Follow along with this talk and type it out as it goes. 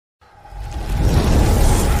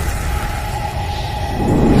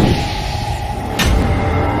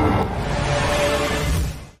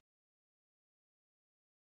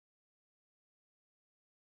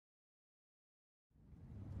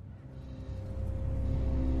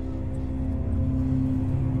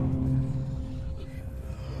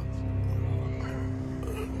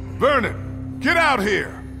Vernon, get out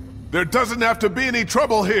here! There doesn't have to be any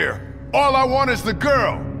trouble here. All I want is the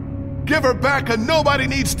girl. Give her back and nobody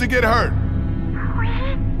needs to get hurt.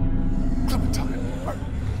 Clementine,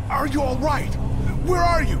 are you all right? Where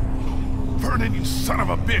are you? Vernon, you son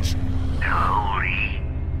of a bitch! Cody.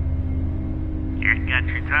 You got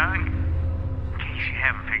your tongue? In case you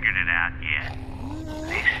haven't figured it out yet.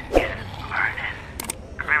 This isn't Vernon.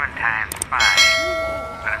 Clementine's fine.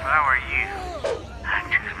 But if I were you, I'd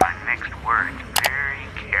choose my next words very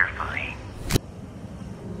carefully.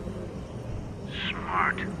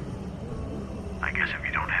 Smart. I guess if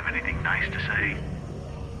you don't have anything nice to say,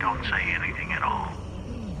 don't say anything at all.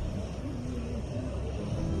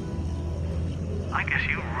 I guess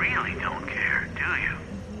you really don't care, do you?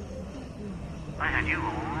 I had you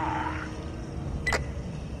all wrong.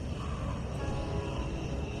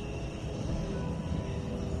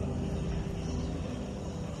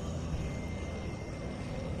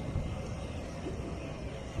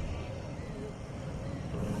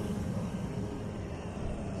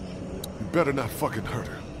 You better not fucking hurt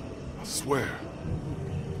her. I swear.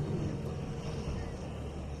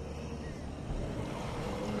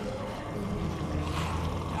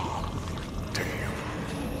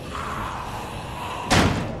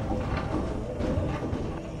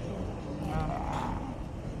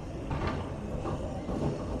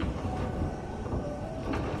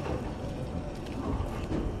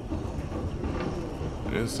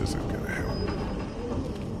 This isn't gonna help.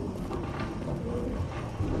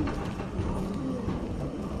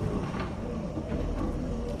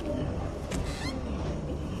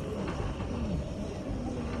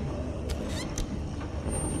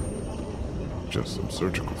 Just some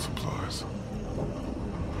surgical supplies.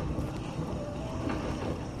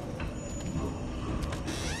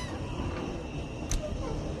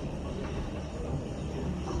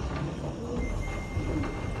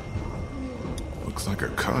 Looks like a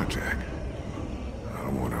car jack. I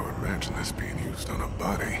don't want to imagine this being used on a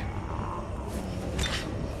body.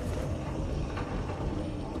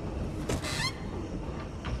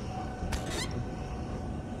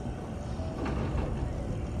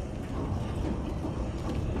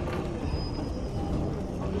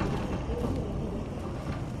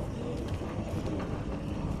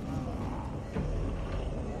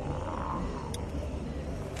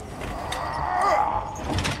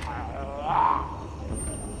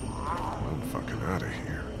 Out of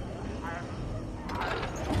here.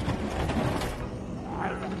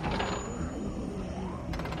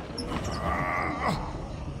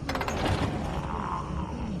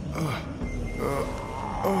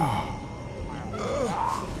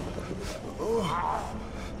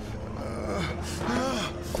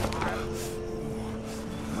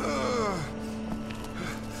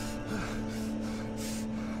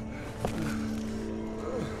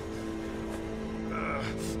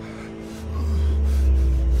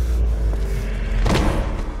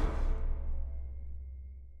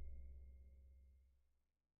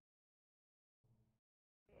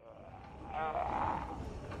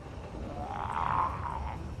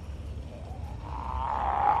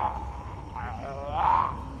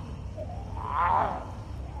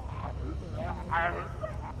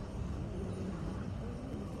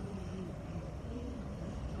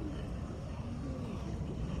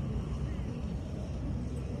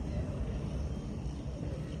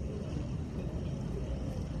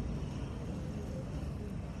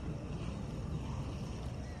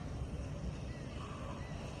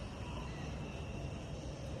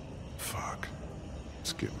 Fuck.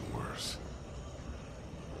 It's getting worse.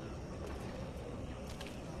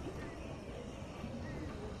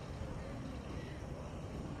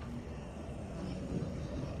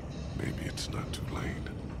 Maybe it's not too late.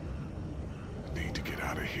 I need to get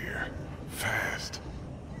out of here. Fast.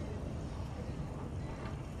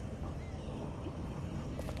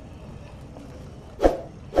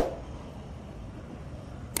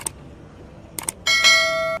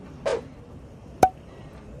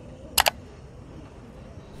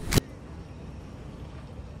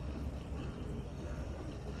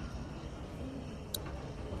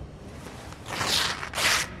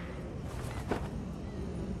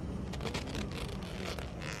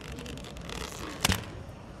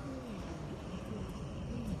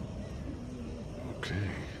 Okay,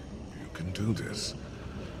 you can do this.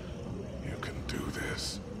 You can do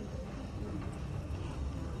this.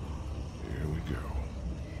 Here we go.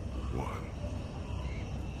 1,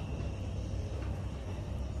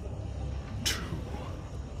 2,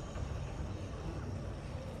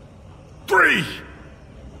 3!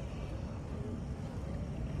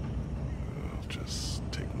 I'll just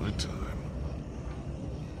take my time.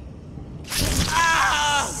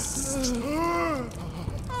 Ah!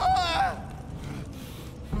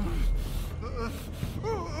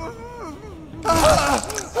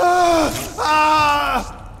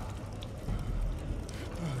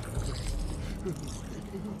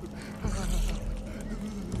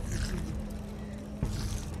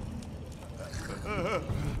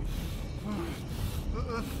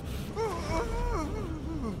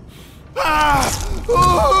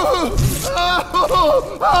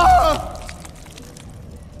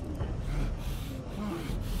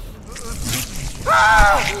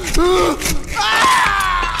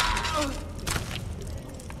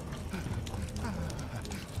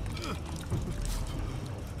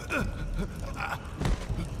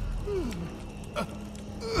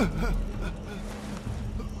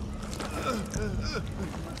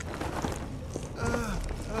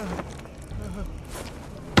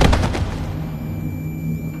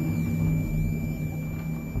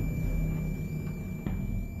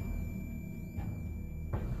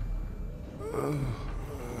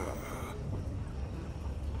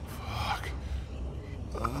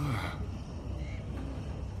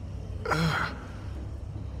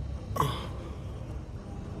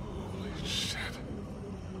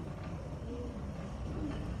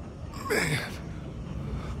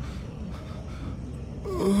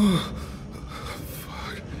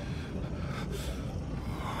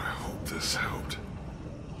 This helped.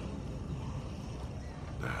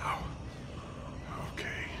 Now.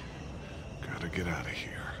 Okay. Gotta get out of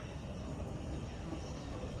here.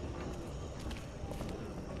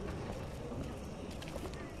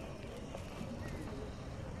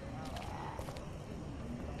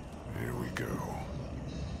 Here we go.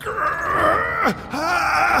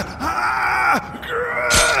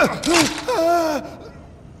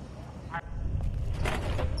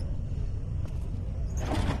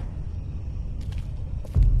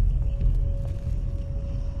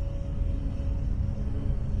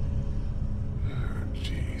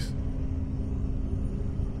 Jeez.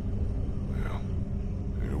 Well,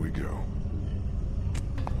 here we go.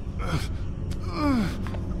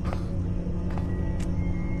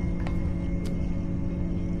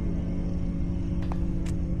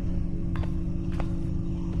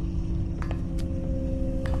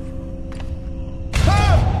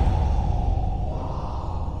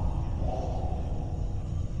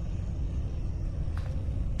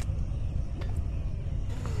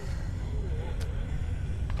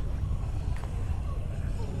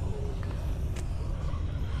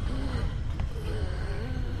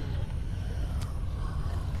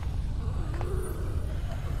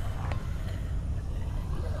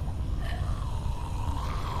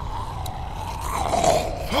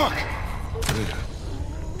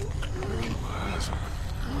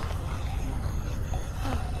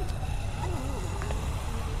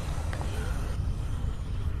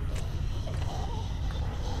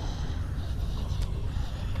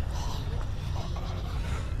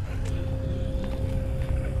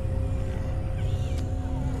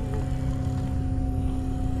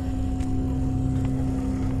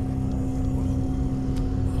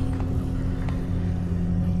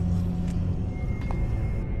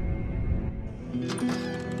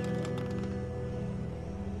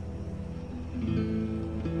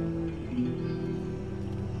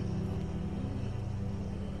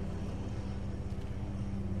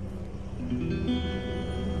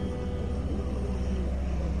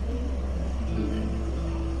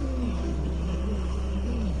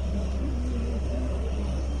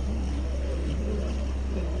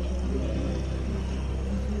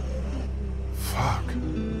 Fuck!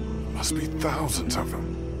 Must be thousands of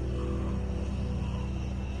them.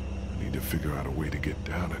 I need to figure out a way to get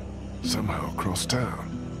down it, somehow across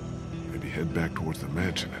town. Maybe head back towards the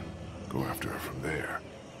mansion and go after her from there.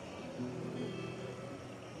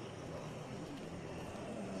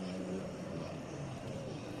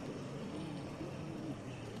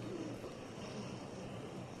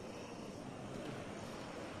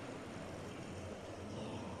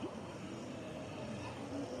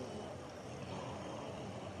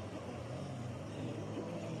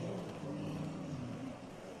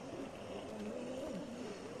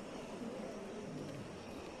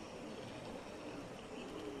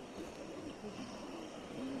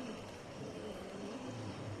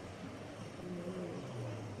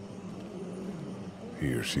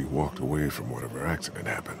 He or she walked away from whatever accident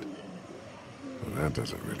happened. Well, that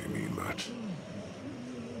doesn't really mean much.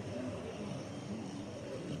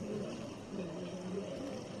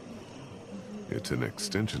 It's an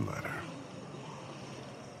extension ladder.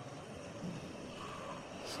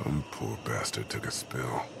 Some poor bastard took a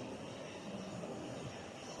spill.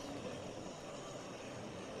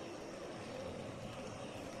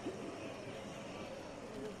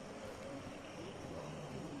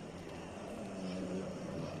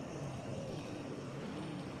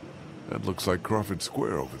 That looks like Crawford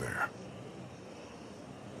Square over there.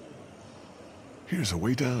 Here's a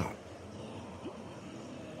way down.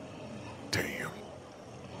 Damn.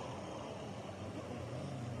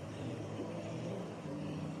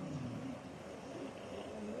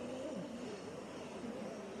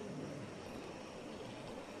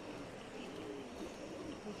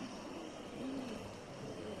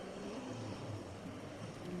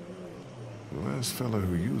 last fella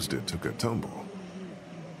who used it took a tumble.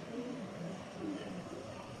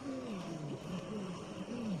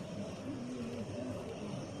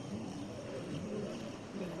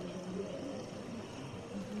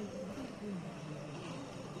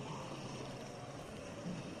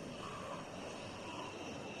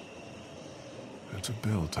 It's a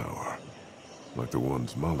bell tower, like the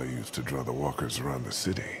ones Molly used to draw the walkers around the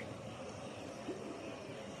city.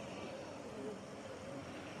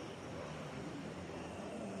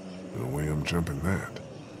 No way I'm jumping that.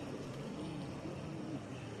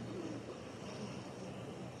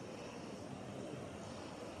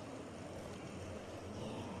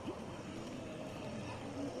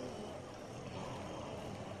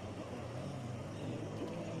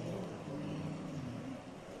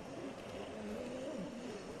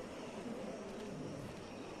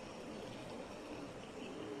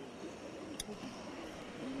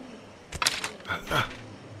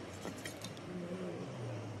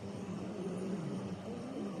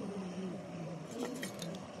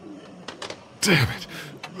 Damn it!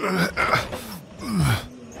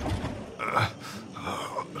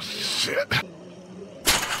 Oh, shit.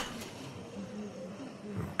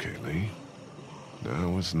 Okay, Lee.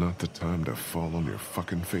 Now is not the time to fall on your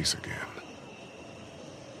fucking face again.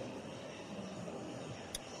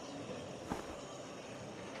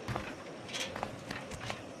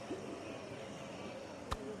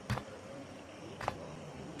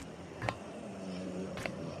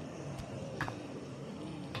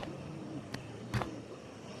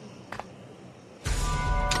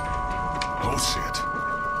 Oh, shit.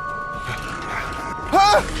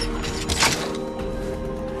 Ah!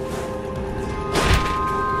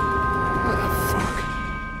 Fuck.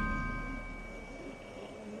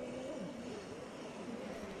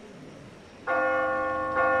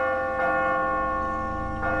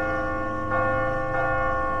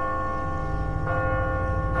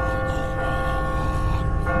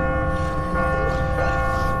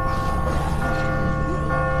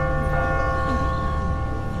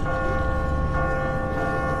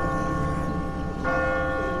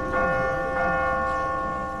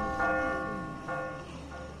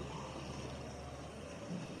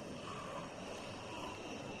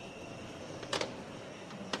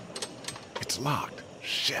 It's locked.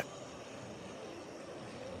 Shit.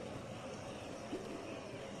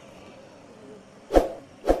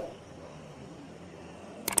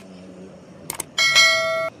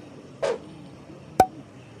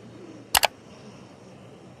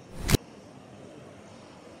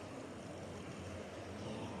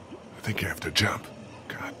 I think you have to jump.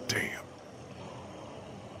 God damn.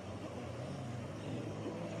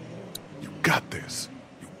 You got this.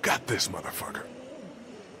 You got this, motherfucker.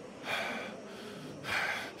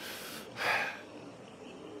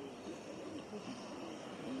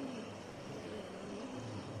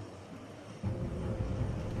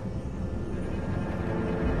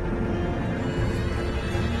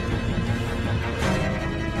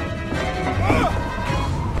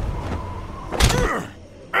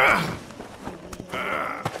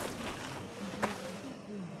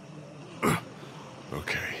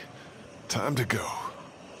 Okay, time to go.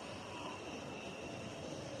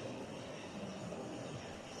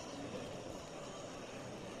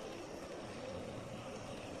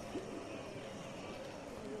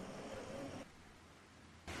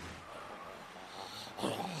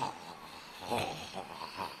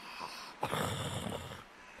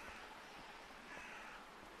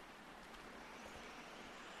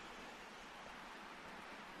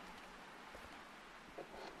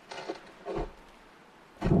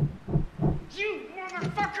 You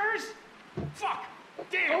motherfuckers! Fuck!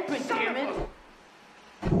 Damn! Open, son damn of it!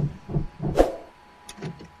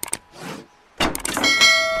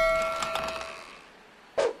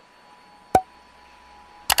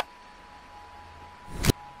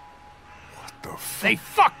 What the fuck? They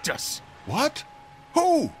fucked us! What?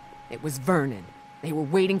 Who? It was Vernon. They were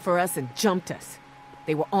waiting for us and jumped us.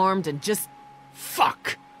 They were armed and just...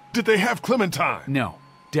 Fuck! Did they have Clementine? No,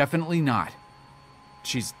 definitely not.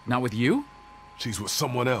 She's not with you? She's with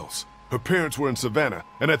someone else. Her parents were in Savannah,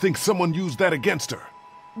 and I think someone used that against her.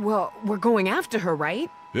 Well, we're going after her, right?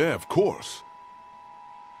 Yeah, of course.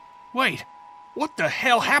 Wait, what the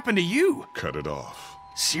hell happened to you? Cut it off.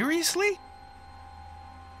 Seriously?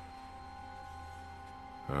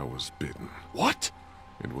 I was bitten. What?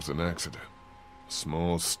 It was an accident. A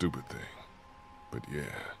small, stupid thing. But yeah,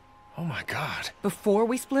 Oh my god. Before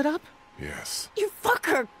we split up? yes. You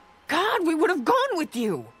fucker! God, we would have gone with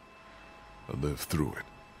you! I lived through it,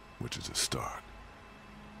 which is a start.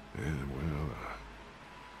 And, well,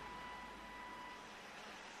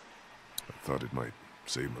 I thought it might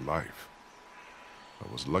save my life.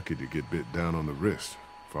 I was lucky to get bit down on the wrist,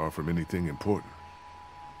 far from anything important.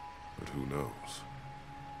 But who knows?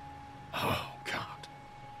 Oh, God.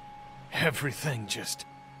 Everything just...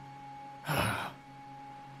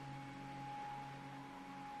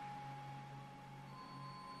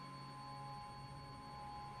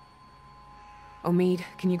 Omid,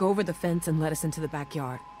 can you go over the fence and let us into the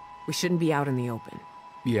backyard? We shouldn't be out in the open.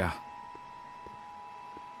 Yeah.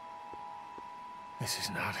 This is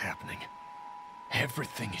not happening.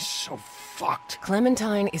 Everything is so fucked.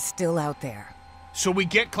 Clementine is still out there. So we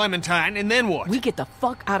get Clementine, and then what? We get the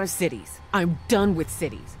fuck out of cities. I'm done with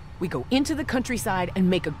cities. We go into the countryside and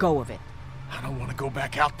make a go of it. I don't want to go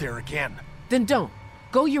back out there again. Then don't.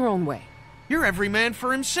 Go your own way. You're every man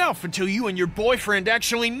for himself until you and your boyfriend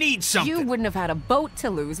actually need something. You wouldn't have had a boat to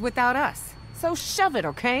lose without us. So shove it,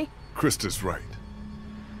 okay? Krista's right.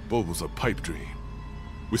 Boat was a pipe dream.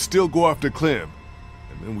 We still go after Clem,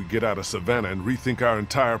 and then we get out of Savannah and rethink our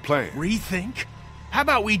entire plan. Rethink? How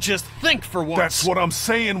about we just think for once? That's what I'm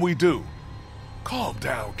saying we do. Calm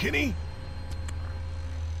down, Kenny.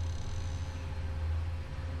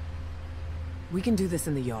 We can do this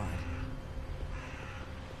in the yard.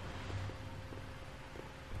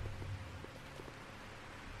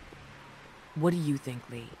 What do you think,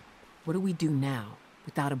 Lee? What do we do now,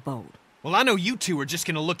 without a boat? Well, I know you two are just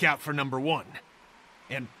gonna look out for number one.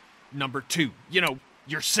 And number two, you know,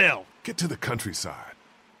 yourself. Get to the countryside.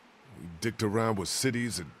 We dicked around with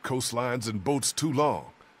cities and coastlines and boats too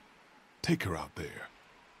long. Take her out there.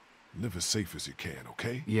 Live as safe as you can,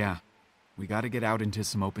 okay? Yeah. We gotta get out into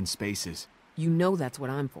some open spaces. You know that's what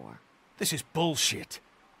I'm for. This is bullshit.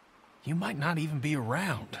 You might not even be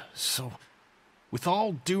around, so... With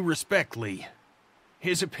all due respect, Lee,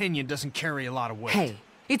 his opinion doesn't carry a lot of weight. Hey,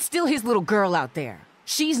 it's still his little girl out there.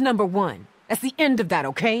 She's number one. That's the end of that,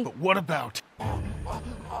 okay? But what about...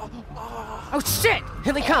 Oh shit!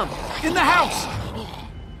 Here they come! In the house!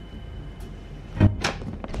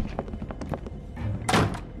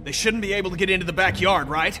 They shouldn't be able to get into the backyard,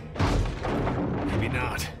 right? Maybe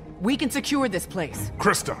not. We can secure this place.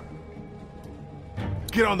 Krista!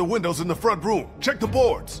 Get on the windows in the front room. Check the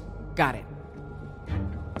boards. Got it.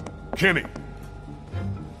 Kenny.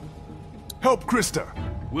 Help Krista.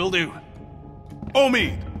 Will do.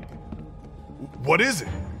 Omid. What is it?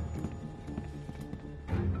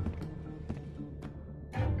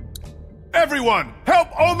 Everyone, help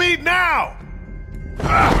Omid now!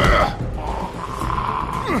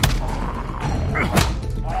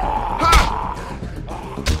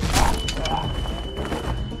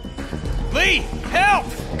 Lee, help!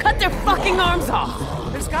 Cut their fucking arms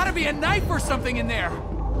off! There's gotta be a knife or something in there!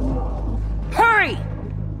 Hurry!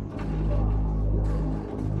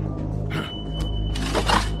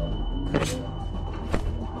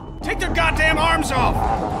 Take their goddamn arms off!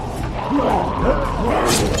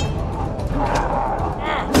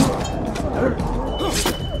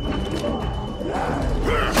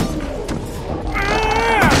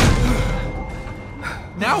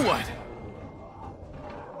 Now what?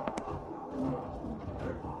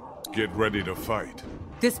 Get ready to fight.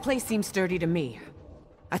 This place seems sturdy to me.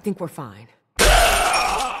 I think we're fine.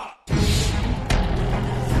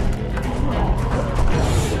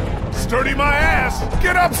 Sturdy my ass!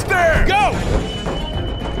 Get upstairs! Go!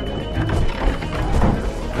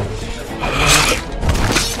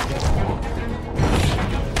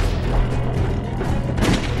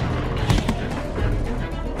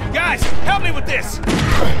 Guys, help me with this!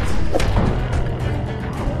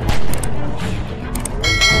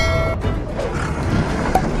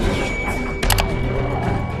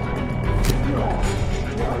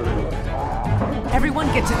 Everyone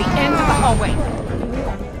get to the end of the hallway.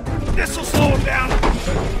 This'll slow him down.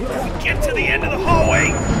 Get to the end of the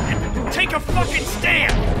hallway and take a fucking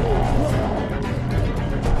stand.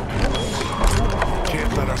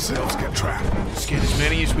 Can't let ourselves get trapped. Just get as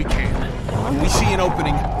many as we can. When we see an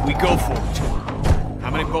opening, we go for it. How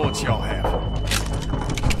many bullets y'all have?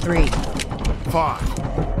 3,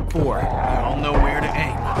 5. 4. Y'all know where to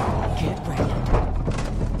aim. Get ready.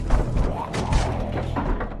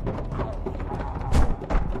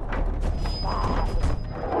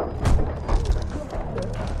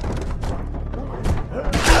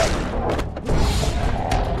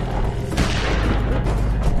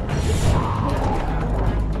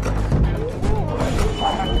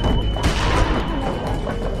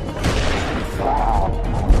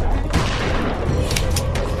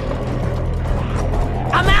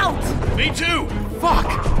 Me too! Fuck!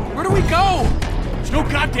 Where do we go? There's no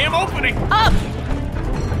goddamn opening! Up!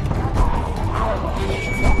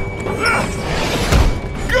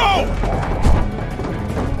 Go!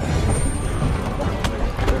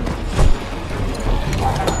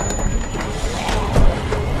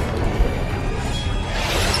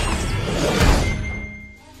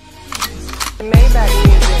 Maybach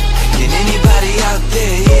music. Can anybody out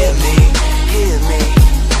there hear me? Hear me?